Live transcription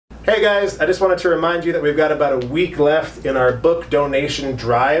Hey guys, I just wanted to remind you that we've got about a week left in our book donation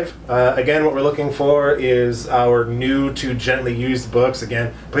drive. Again, what we're looking for is our new to gently used books.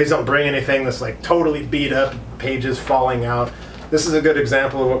 Again, please don't bring anything that's like totally beat up, pages falling out. This is a good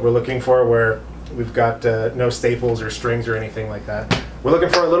example of what we're looking for, where we've got no staples or strings or anything like that. We're looking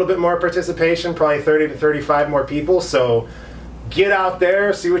for a little bit more participation, probably 30 to 35 more people, so get out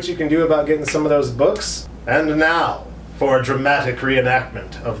there, see what you can do about getting some of those books. And now, for a dramatic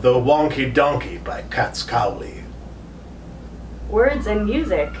reenactment of The Wonky Donkey by Katz Cowley. Words and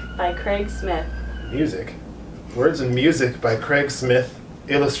Music by Craig Smith. Music? Words and Music by Craig Smith.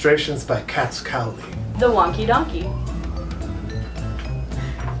 Illustrations by Katz Cowley. The Wonky Donkey.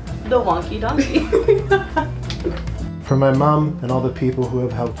 The Wonky Donkey. For my mom and all the people who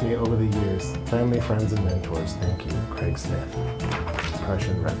have helped me over the years, family, friends, and mentors, thank you, Craig Smith. Probably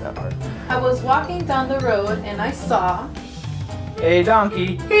shouldn't have read that part. I was walking down the road and I saw a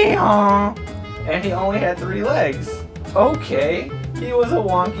donkey, hee-haw, and he only had 3 legs. Okay, he was a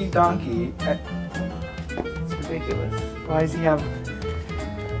wonky donkey. It's ridiculous. Why does he have...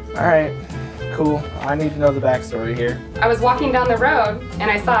 Alright, cool. I need to know the backstory here. I was walking down the road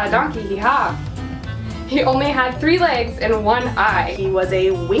and I saw a donkey, hee-haw. He only had 3 legs and 1 eye. He was a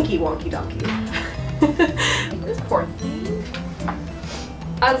winky wonky donkey. this poor thing.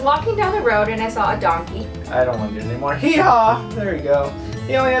 I was walking down the road and I saw a donkey. I don't want to do it anymore. Hee-haw! There we go.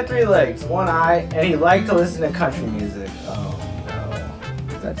 He only had 3 legs, 1 eye, and he liked to listen to country music. Oh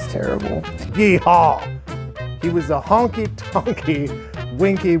no, that's terrible. Yee-haw! He was a honky-tonky,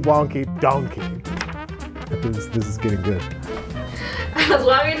 winky-wonky donkey. This is getting good. I was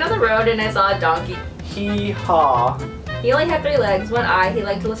walking down the road and I saw a donkey. Hee-haw. He only had 3 legs, 1 eye, he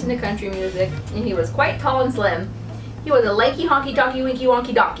liked to listen to country music, and he was quite tall and slim. He was a lanky, honky-tonky, winky,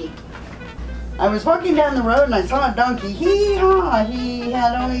 wonky donkey. I was walking down the road and I saw a donkey. Hee-haw! He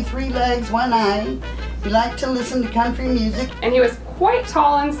had only 3 legs, 1 eye. He liked to listen to country music. And he was quite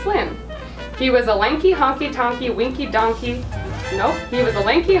tall and slim. He was a lanky, honky-tonky, winky donkey. Nope, he was a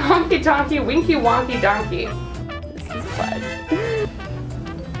lanky, honky-tonky, winky, wonky donkey. This is fun.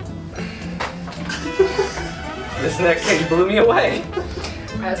 This next page blew me away.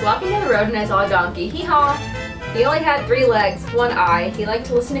 I was walking down the road and I saw a donkey. Hee-haw! He only had 3 legs, 1 eye. He liked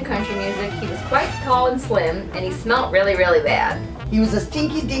to listen to country music. He was quite tall and slim, and he smelled really, really bad. He was a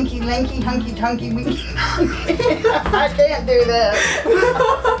stinky, dinky, lanky, hunky-tonky, winky donkey. I can't do that.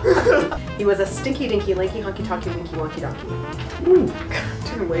 He was a stinky, dinky, lanky, honky, tonky, winky, wonky donkey. Ooh,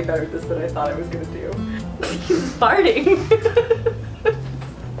 I'm doing way better at this than I thought I was gonna do. He's farting.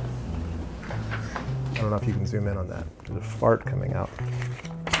 I don't know if you can zoom in on that. There's a fart coming out.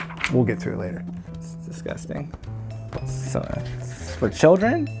 We'll get to it later. It's disgusting. So, for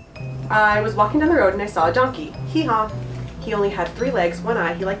children? I was walking down the road and I saw a donkey. Hee-haw. He only had 3 legs, 1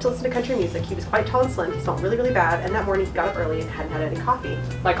 eye. He liked to listen to country music. He was quite tall and slim. He smelled really, really bad. And that morning he got up early and hadn't had any coffee.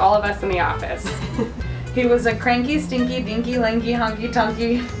 Like all of us in the office. He was a cranky, stinky, dinky, lanky, honky,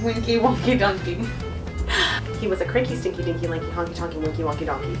 tonky, winky, wonky donkey. He was a cranky, stinky, dinky, lanky, honky, tonky, winky, wonky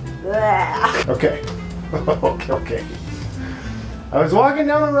donkey. Blah. Okay. Okay. I was walking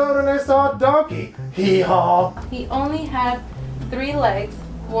down the road and I saw a donkey. Hee-haw! He only had 3 legs,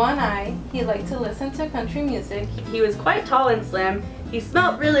 1 eye. He liked to listen to country music. He was quite tall and slim. He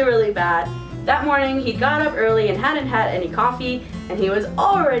smelled really, really bad. That morning he got up early and hadn't had any coffee, and he was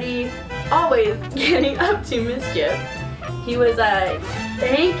always getting up to mischief. He was a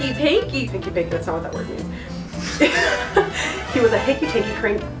hanky-panky, that's not what that word means. He was a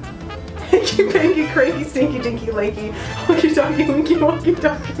hanky-tanky hanky-panky, cranky, stinky, dinky, lanky, honky-tonky, winky, wonky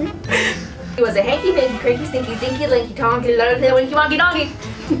donkey. He was a hanky-panky, cranky, stinky, dinky, lanky, tonky, winky, wonky donkey.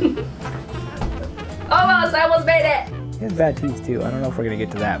 Almost, I almost made it. He has bad teeth too. I don't know if we're gonna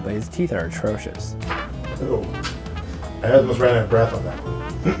get to that, but his teeth are atrocious. Oh, I almost ran out of breath on that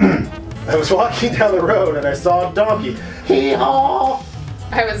one. I was walking down the road and I saw a donkey. Hee-haw!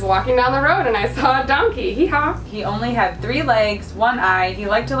 I was walking down the road and I saw a donkey. Hee-haw. He only had 3 legs, 1 eye. He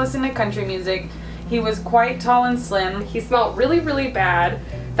liked to listen to country music. He was quite tall and slim. He smelled really, really bad.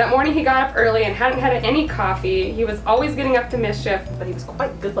 That morning he got up early and hadn't had any coffee. He was always getting up to mischief. But he was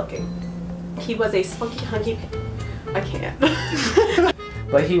quite good looking. He was a spunky, hunky... I can't.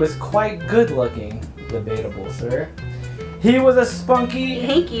 But he was quite good looking. Debatable, sir. He was a spunky...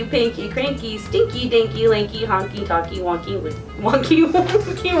 Hanky, panky, cranky, stinky, dinky, lanky, honky, tonky, wonky, wonky,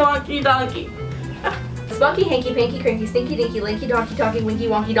 wonky, donkey. Spunky, hanky, panky, cranky, stinky, dinky, lanky, donkey, talking, winky,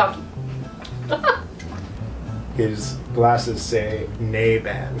 wonky, donkey. His glasses say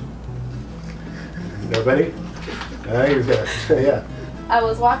Nay-ban. Nobody? He's got yeah. I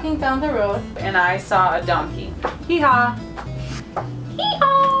was walking down the road and I saw a donkey. Hee-haw!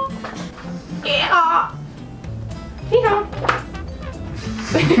 Hee-haw!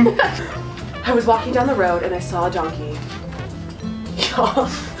 I was walking down the road and I saw a donkey.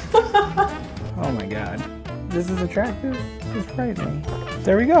 Oh my god. This is attractive. This is frightening.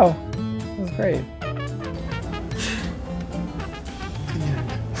 There we go. This is great.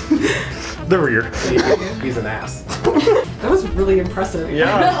 The rear. He's an ass. That was really impressive.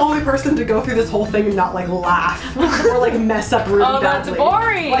 Yeah. I'm the only person to go through this whole thing and not like laugh or like mess up really Oh, that's badly.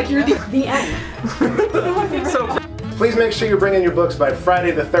 boring. Like you're the end. So please make sure you bring in your books by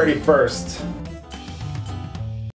Friday the 31st.